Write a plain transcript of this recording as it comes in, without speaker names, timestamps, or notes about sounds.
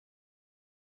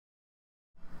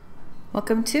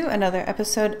Welcome to another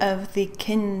episode of the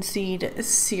Kynseed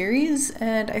series,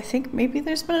 and I think maybe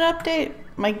there's been an update.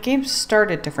 My game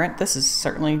started different. This is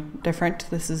certainly different.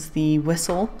 This is the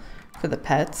whistle for the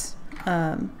pets.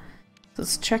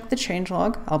 Let's check the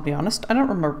changelog. I'll be honest, I don't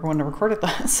remember when I recorded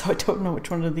that, so I don't know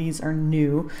which one of these are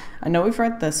new. I know we've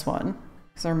read this one,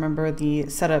 because I remember the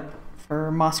setup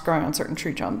for moss growing on certain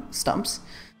tree stumps.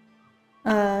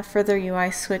 Further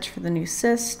UI switch for the new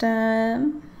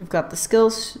system. We've got the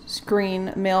skills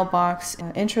screen, mailbox,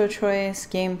 intro choice,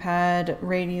 gamepad,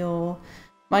 radial,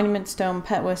 monument stone,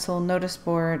 pet whistle, notice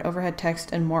board, overhead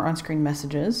text, and more on-screen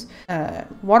messages.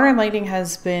 Water and lighting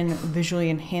has been visually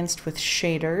enhanced with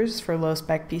shaders for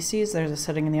low-spec PCs. There's a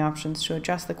setting in the options to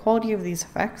adjust the quality of these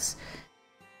effects.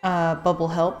 Bubble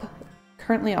help,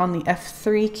 currently on the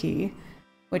F3 key,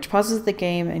 which pauses the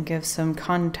game and gives some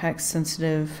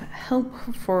context-sensitive help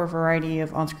for a variety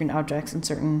of on-screen objects and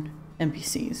certain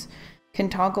NPCs. Can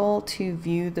toggle to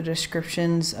view the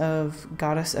descriptions of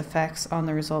goddess effects on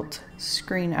the result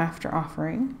screen after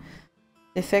offering.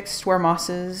 They fixed where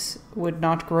mosses would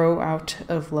not grow out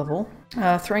of level.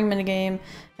 Throwing minigame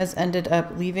has ended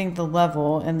up leaving the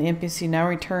level, and the NPC now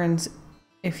returns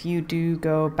if you do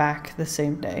go back the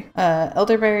same day.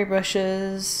 Elderberry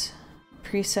bushes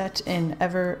preset in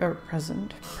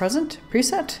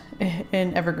preset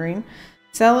in evergreen.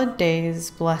 Salad days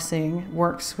blessing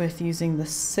works with using the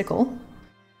sickle.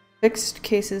 Fixed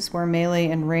cases where melee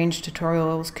and range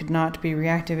tutorials could not be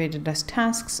reactivated as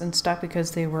tasks and stopped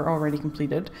because they were already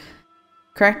completed.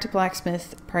 Correct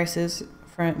blacksmith prices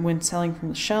when selling from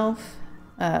the shelf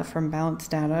from balance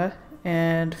data,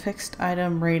 and fixed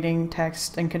item rating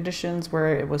text and conditions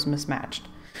where it was mismatched.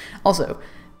 Also,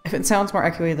 if it sounds more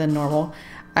echoey than normal,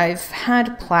 I've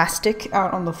had plastic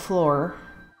out on the floor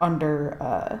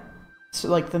under, so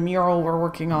like the mural we're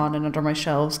working on and under my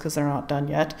shelves because they're not done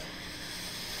yet.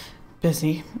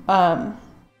 Busy.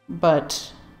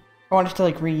 But I wanted to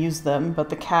like reuse them, but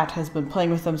the cat has been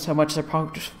playing with them so much they're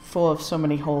probably just full of so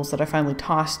many holes that I finally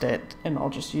tossed it, and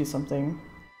I'll just use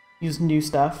new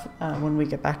stuff when we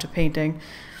get back to painting.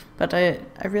 But I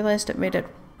realized it made it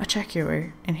much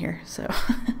echoer in here, so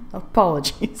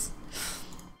apologies.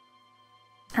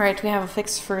 Alright, we have a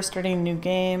fix for starting a new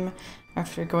game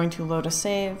after going to load a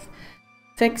save.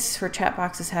 Fix for chat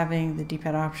boxes having the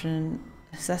D-pad option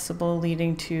accessible,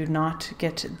 leading to not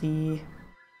get the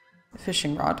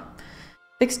fishing rod.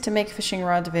 Fix to make fishing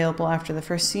rods available after the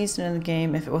first season of the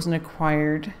game if it wasn't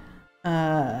acquired.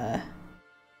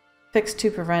 Fix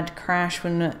to prevent crash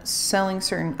when selling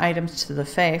certain items to the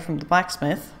Fae from the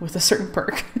blacksmith with a certain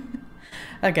perk.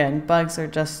 Again, bugs are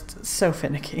just so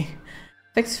finicky.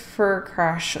 Fix for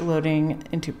crash loading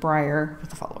into Briar with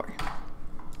the follower.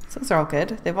 So those are all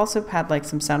good. They've also had like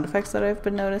some sound effects that I've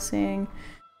been noticing.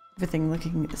 Everything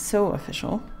looking so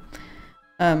official.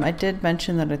 I did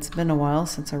mention that it's been a while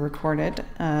since I recorded.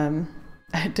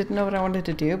 I didn't know what I wanted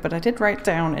to do, but I did write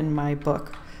down in my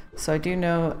book. So I do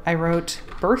know I wrote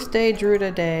birthday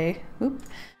Druida day,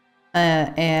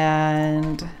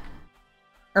 and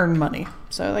earn money.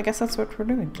 So I guess that's what we're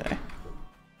doing today.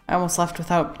 I almost left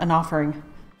without an offering.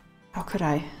 How could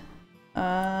I?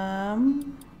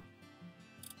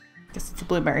 Guess it's a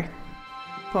blueberry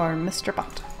for Mr.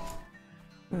 Bot.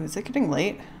 Ooh, is it getting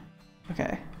late?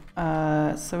 Okay.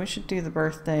 So we should do the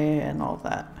birthday and all of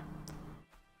that.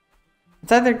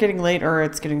 It's either getting late or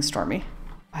it's getting stormy.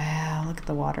 Wow, look at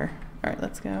the water. All right,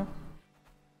 let's go.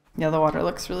 Yeah, the water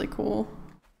looks really cool.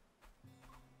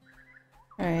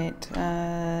 All right,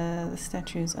 the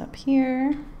statue's up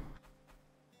here.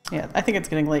 Yeah, I think it's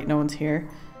getting late. No one's here.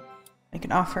 Make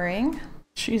an offering.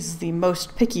 She's the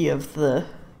most picky of the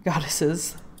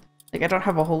goddesses. Like, I don't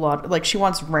have a whole lot. Like, she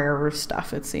wants rarer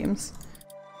stuff, it seems.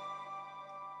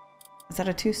 Is that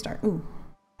a 2-star? Ooh.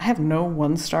 I have no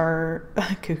 1-star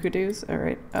kookadoos. All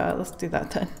right, let's do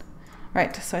that then. All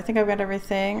right, so I think I've got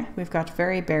everything. We've got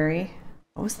Very Berry.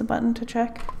 What was the button to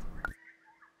check?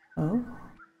 Oh.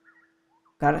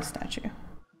 Got a statue.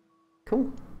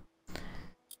 Cool.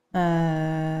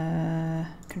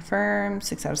 Confirm,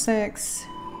 6 out of 6.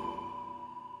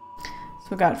 So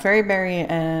we've got Fairy Berry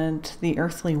and the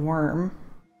Earthly Worm.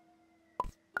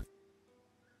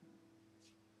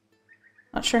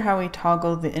 Not sure how we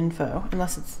toggle the info,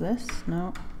 unless it's this?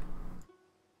 No.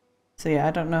 So yeah,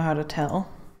 I don't know how to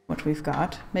tell what we've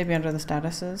got. Maybe under the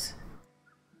statuses.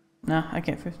 No, I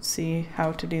can't see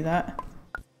how to do that.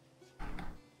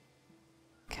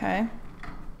 Okay.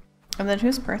 And then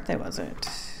whose birthday was it?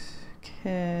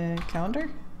 Calendar?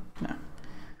 No.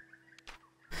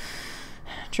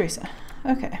 Teresa.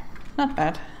 Okay, not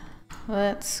bad.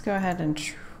 Let's go ahead and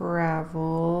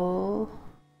travel.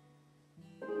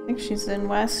 I think she's in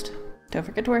west. Don't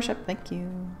forget to worship. Thank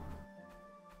you.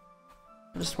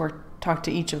 I'll just talk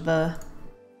to each of the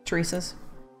Teresas.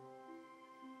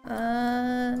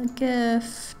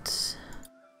 Gift.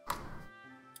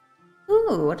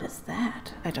 Ooh, what is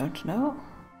that? I don't know.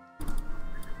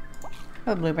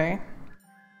 Oh, blueberry.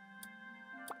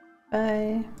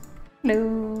 Bye.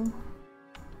 Hello.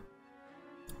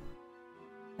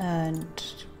 And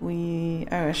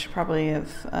I should probably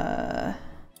have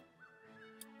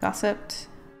gossiped.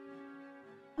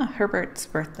 Oh, Herbert's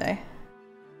birthday.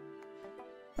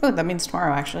 Oh, that means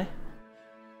tomorrow, actually.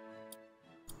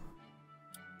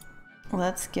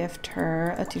 Let's gift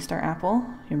her a 2-star apple.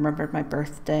 You remembered my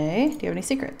birthday. Do you have any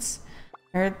secrets?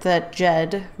 I heard that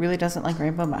Jed really doesn't like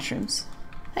rainbow mushrooms.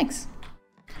 Thanks.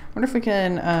 I wonder if we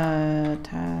can,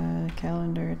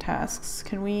 calendar tasks.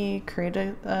 Can we create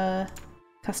a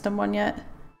custom one yet?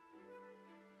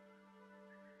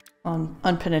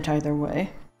 Unpin it either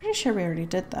way. Pretty sure we already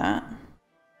did that.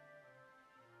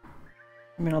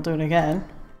 I mean, I'll do it again,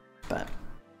 but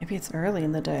maybe it's early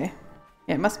in the day.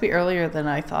 Yeah, it must be earlier than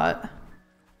I thought.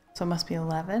 So it must be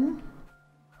 11?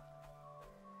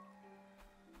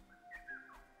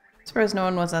 Surprised no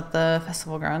one was at the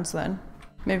festival grounds then.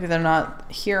 Maybe they're not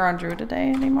here on Druida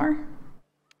Day anymore?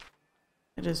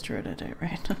 It is Druida Day,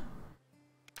 right?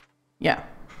 Yeah,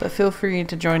 but feel free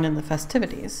to join in the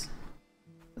festivities.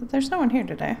 But there's no one here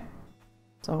today.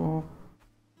 So,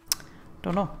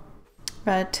 don't know.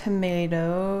 Red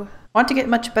tomato. Want to get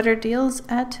much better deals?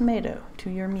 Add tomato to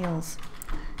your meals.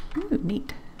 Ooh,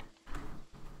 neat.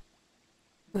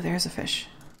 Ooh, there's a fish.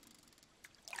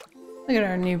 Look at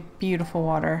our new beautiful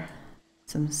water.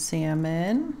 Some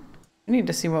salmon. We need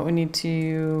to see what we need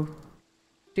to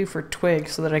do for twig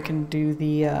so that I can do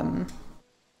the,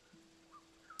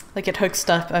 like it hooks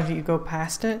stuff as you go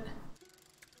past it.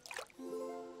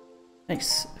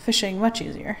 Makes fishing much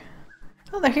easier.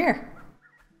 Oh, they're here.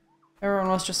 Everyone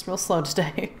was just real slow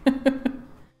today.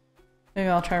 Maybe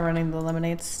I'll try running the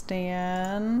lemonade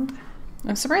stand.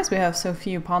 I'm surprised we have so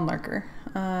few pond lurker.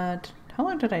 How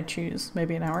long did I choose?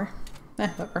 Maybe an hour?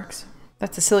 That works.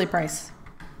 That's a silly price.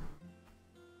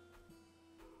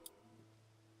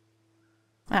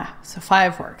 Ah, so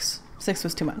 5 works. 6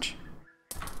 was too much.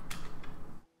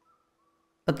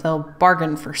 But they'll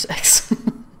bargain for 6.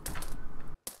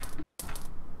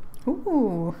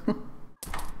 Ooh.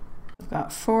 We've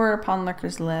got 4 pond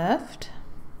lurkers left.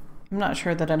 I'm not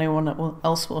sure that anyone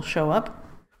else will show up.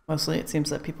 Mostly it seems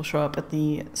that people show up at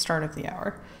the start of the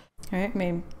hour. Alright,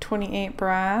 maybe 28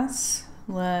 brass.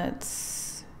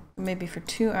 Let's maybe for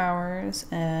 2 hours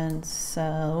and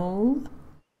sell.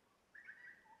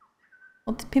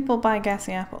 Well, do people buy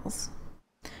gassy apples?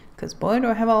 Because boy, do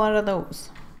I have a lot of those.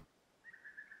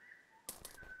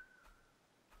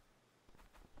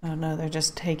 Oh no, they're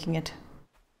just taking it.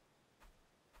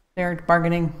 They're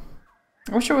bargaining.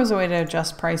 I wish there was a way to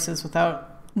adjust prices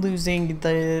without losing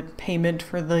the payment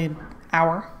for the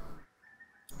hour.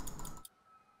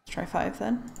 Let's try 5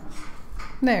 then.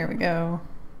 There we go.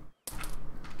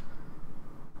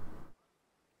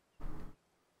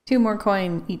 2 more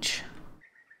coin each.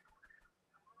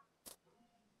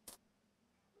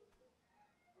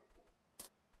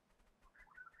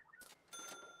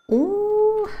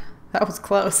 Ooh, that was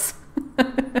close.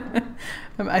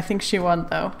 I think she won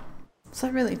though. It's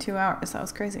not really 2 hours, that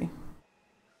was crazy.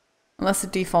 Unless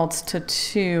it defaults to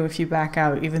 2 if you back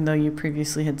out, even though you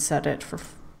previously had set it for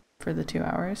the 2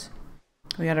 hours.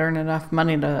 We gotta earn enough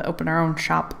money to open our own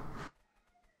shop.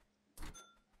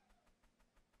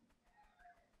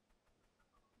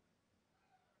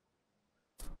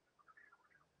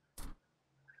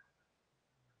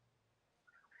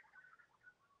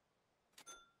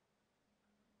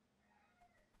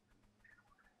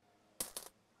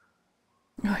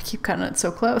 Oh, I keep cutting it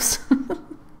so close.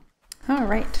 All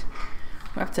right,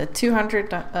 we're up to 200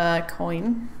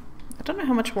 coin. I don't know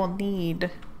how much we'll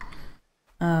need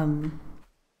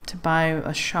to buy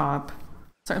a shop.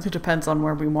 Certainly depends on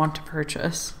where we want to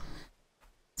purchase.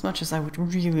 As much as I would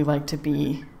really like to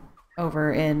be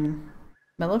over in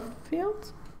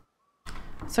Mellowfield,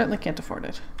 certainly can't afford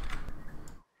it.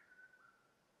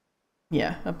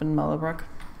 Yeah, up in Mellowbrook.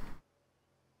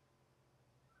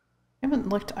 I haven't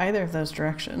looked either of those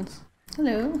directions.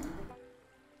 Hello.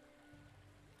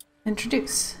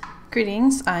 Introduce.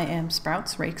 Greetings, I am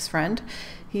Sprouts, Rake's friend.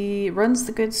 He runs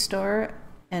the goods store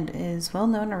and is well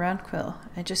known around Quill.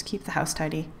 I just keep the house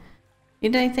tidy.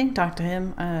 Need anything? Talk to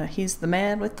him. He's the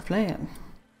man with the plan.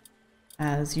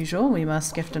 As usual, we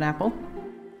must gift an apple.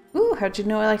 Ooh, how'd you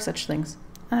know I like such things?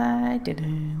 I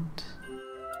didn't.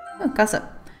 Oh,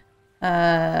 gossip.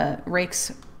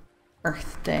 Rake's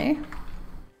birthday.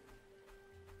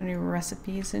 Any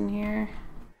recipes in here?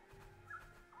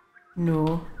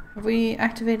 No. Have we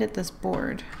activated this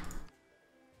board?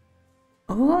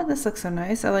 Oh, this looks so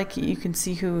nice. I like you can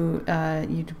see who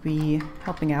you'd be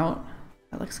helping out.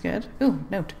 That looks good. Ooh,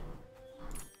 note.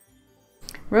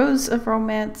 Rose of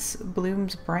Romance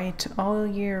blooms bright all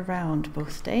year round,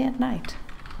 both day and night.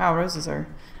 Wow, roses are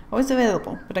always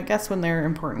available, but I guess when they're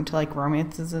important to like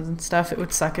romances and stuff, it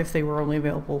would suck if they were only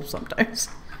available sometimes.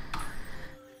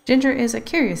 Ginger is a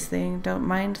curious thing, don't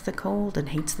mind the cold and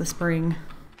hates the spring.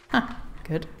 Huh,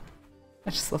 good. I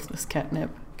just love this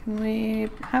catnip. Can we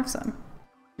have some?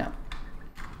 No.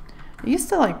 It used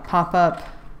to like pop up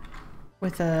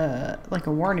with a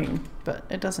warning, but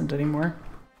it doesn't anymore.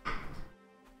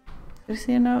 Did I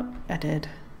see a note? I did.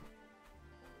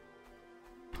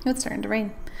 It's starting to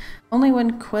rain. Only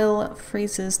when Quill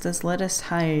freezes does lettuce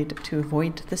hide to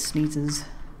avoid the sneezes.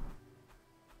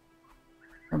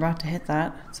 We're about to hit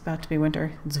that. It's about to be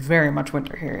winter. It's very much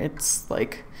winter here. It's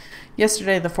like,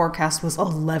 yesterday the forecast was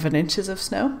 11 inches of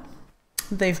snow.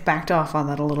 They've backed off on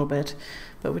that a little bit,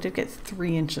 but we did get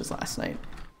 3 inches last night,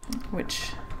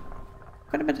 which,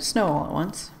 quite a bit of snow all at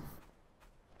once.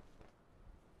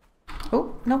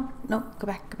 Oh, no, no, go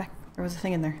back, go back. There was a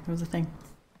thing in there. There was a thing.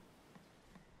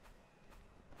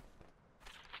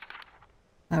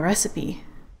 A recipe.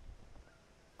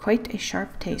 Quite a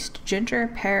sharp taste. Ginger,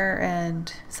 pear,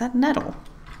 and... is that nettle?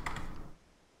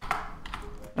 I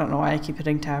don't know why I keep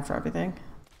hitting tab for everything.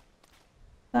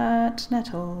 That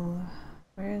nettle.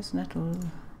 Where's nettle?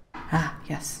 Ah,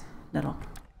 yes. Nettle.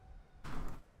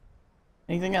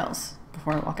 Anything else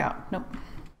before I walk out? Nope.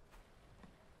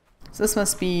 So this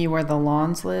must be where the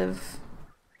Lawns live.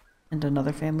 And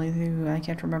another family who I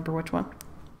can't remember which one.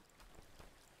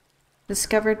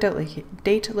 Discovered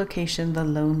date location, the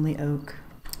Lonely Oak.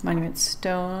 Monument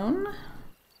stone.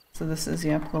 So this is,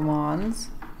 yep, the Lawns.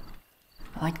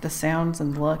 I like the sounds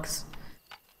and looks.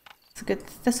 It's a good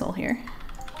thistle here.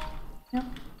 Yep.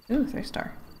 Ooh,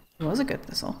 3-star. It was a good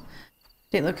thistle.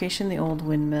 Date location, the old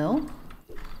windmill.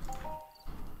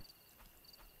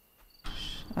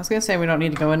 I was gonna say we don't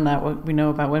need to go in that what we know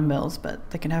about windmills,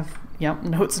 but they can have, yep,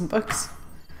 notes and books.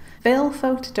 Vale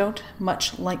folk don't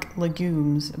much like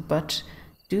legumes, but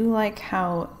do like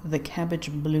how the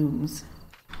cabbage blooms.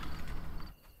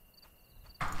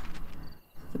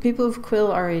 The people of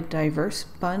Quill are a diverse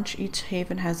bunch. Each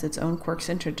haven has its own quirks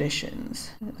and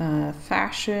traditions.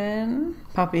 Fashion.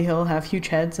 Poppy Hill have huge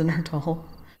heads and are tall.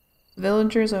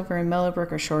 Villagers over in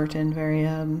Mellowbrook are short and very,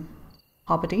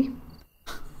 hobbity.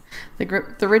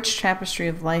 The rich tapestry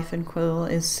of life in Quill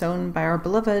is sewn by our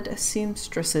beloved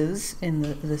seamstresses in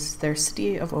their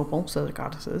city of Opal, so the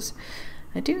goddesses.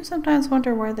 I do sometimes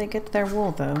wonder where they get their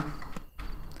wool, though.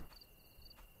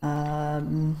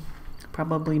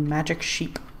 Probably magic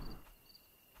sheep.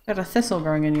 Got a thistle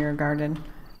growing in your garden.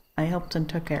 I helped and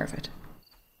took care of it.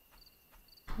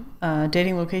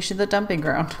 Dating location, the dumping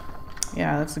ground.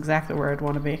 Yeah, that's exactly where I'd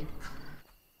want to be.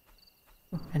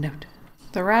 Ooh, a note.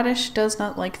 The radish does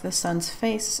not like the sun's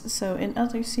face, so in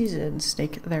other seasons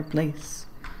take their place.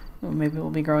 Well, maybe we'll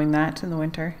be growing that in the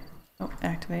winter. Oh,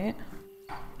 activate.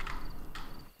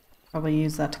 Probably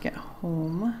use that to get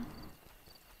home.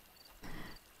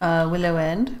 Willow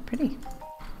End, pretty.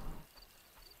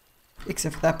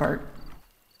 Except for that part.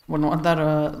 Wouldn't want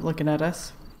that looking at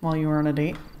us while you were on a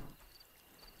date.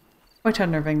 Quite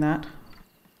unnerving, that.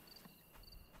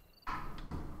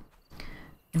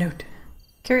 Note.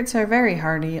 Carrots are very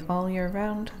hardy all year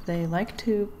round. They like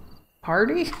to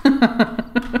party?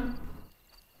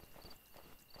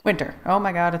 Winter. Oh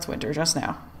my god, it's winter just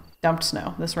now. Dumped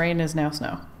snow. This rain is now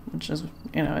snow. Which is,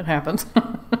 you know, it happens.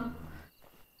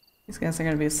 These guys are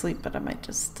going to be asleep, but I might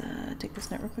just take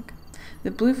this note real quick.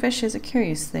 The bluefish is a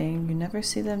curious thing. You never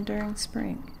see them during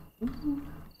spring. Ooh.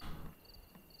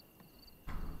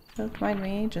 Don't mind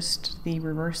me, just the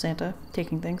reverse Santa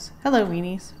taking things. Hello,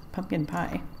 weenies. Pumpkin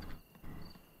pie.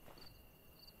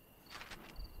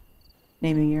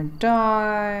 Naming your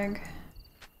dog.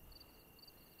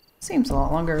 Seems a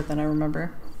lot longer than I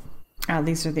remember. Ah,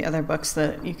 these are the other books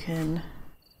that you can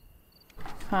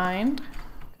find.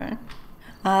 Okay.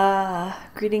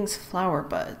 Greetings flower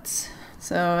buds.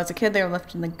 So as a kid they were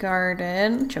left in the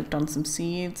garden, choked on some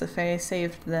seeds. A fae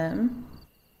saved them.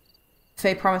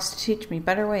 Fae promised to teach me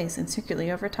better ways, and secretly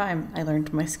over time I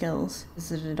learned my skills.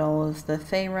 Visited all of the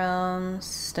Fae realms,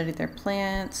 studied their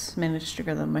plants, managed to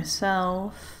grow them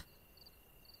myself.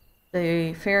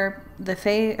 The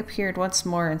Fae appeared once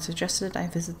more and suggested I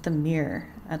visit the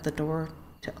mirror at the door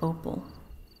to Opal.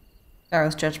 I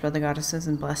was judged by the goddesses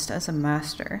and blessed as a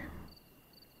master.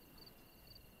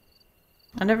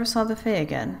 I never saw the Fae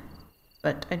again.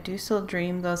 but I do still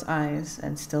dream those eyes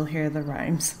and still hear the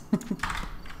rhymes.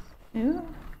 Ooh.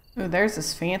 Ooh, there's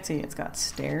this fancy. It's got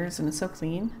stairs and it's so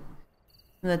clean.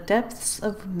 In the depths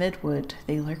of Midwood,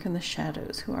 they lurk in the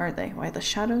shadows. Who are they? Why, the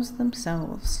shadows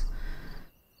themselves.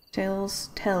 Tales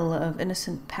tell of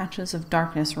innocent patches of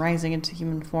darkness rising into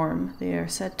human form. They are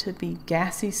said to be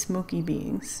gassy, smoky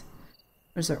beings.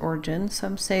 Where's their origin?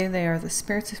 Some say they are the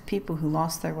spirits of people who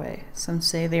lost their way. Some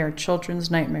say they are children's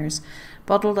nightmares,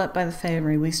 bottled up by the Fae and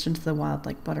released into the wild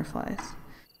like butterflies.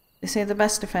 They say the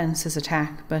best defense is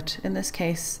attack, but in this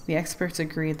case, the experts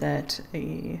agree that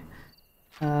a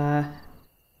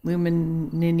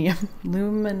luminium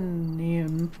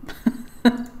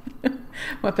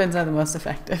weapons are the most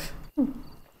effective. Ooh.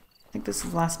 I think this is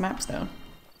the last map stone.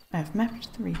 I have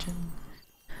mapped the region.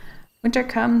 Winter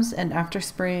comes, and after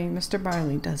spring, Mr.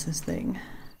 Barley does his thing.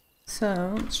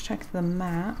 So, let's check the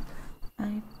map.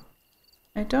 I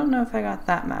don't know if I got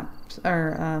that map,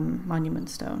 or monument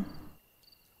stone.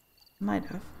 Might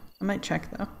have. I might check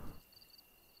though.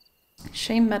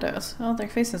 Shame Meadows. Oh, their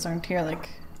faces aren't here like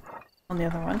on the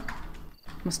other one.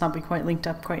 Must not be quite linked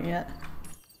up quite yet.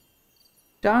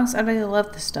 Dogs utterly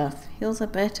love this stuff. Heals a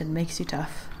bit and makes you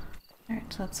tough.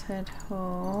 Alright, let's head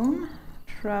home.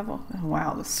 Travel. Oh,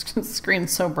 wow, this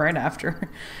screen's so bright after.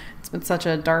 It's been such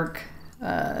a dark,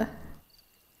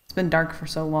 it's been dark for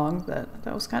so long that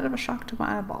that was kind of a shock to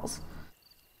my eyeballs.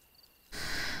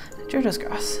 Jojo's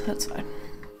grass, that's fine.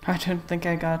 I don't think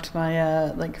I got my,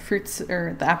 like, fruits,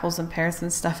 or the apples and pears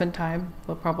and stuff in time.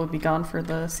 They'll probably be gone for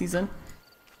the season.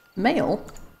 Mail?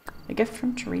 A gift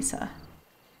from Teresa.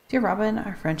 Dear Robin,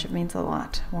 our friendship means a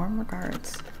lot. Warm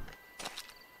regards.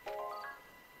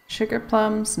 Sugar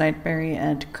plums, nightberry,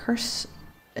 and curse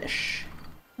fish.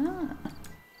 Ah,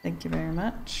 thank you very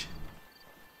much.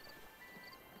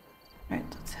 Alright,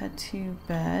 let's head to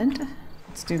bed.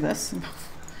 Let's do this.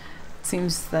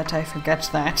 Seems that I forget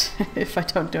that if I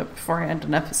don't do it before I end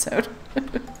an episode.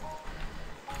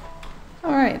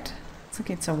 Alright, it's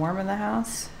looking so warm in the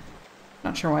house.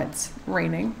 Not sure why it's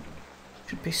raining.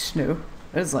 Should be snow.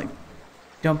 It is like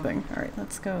dumping. Alright,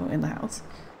 let's go in the house.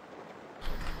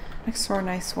 Next to our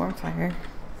nice warm fire.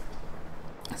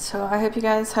 So I hope you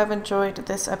guys have enjoyed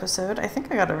this episode. I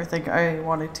think I got everything I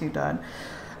wanted to done.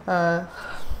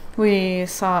 We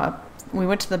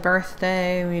went to the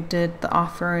birthday, we did the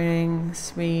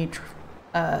offerings, we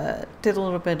did a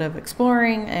little bit of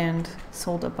exploring and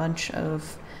sold a bunch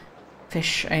of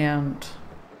fish and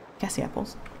gassy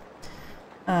apples.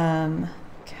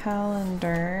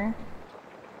 Calendar,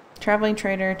 traveling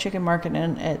trader, chicken market,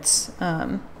 and it's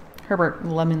Herbert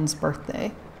Lemon's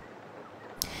birthday.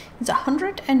 He's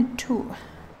 102.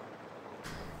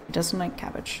 He doesn't like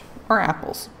cabbage or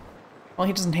apples. Well,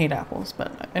 he doesn't hate apples,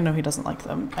 but I know he doesn't like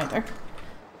them either.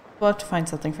 We'll have to find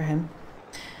something for him.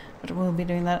 But we'll be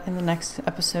doing that in the next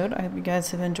episode. I hope you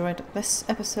guys have enjoyed this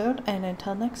episode, and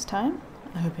until next time,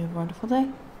 I hope you have a wonderful day.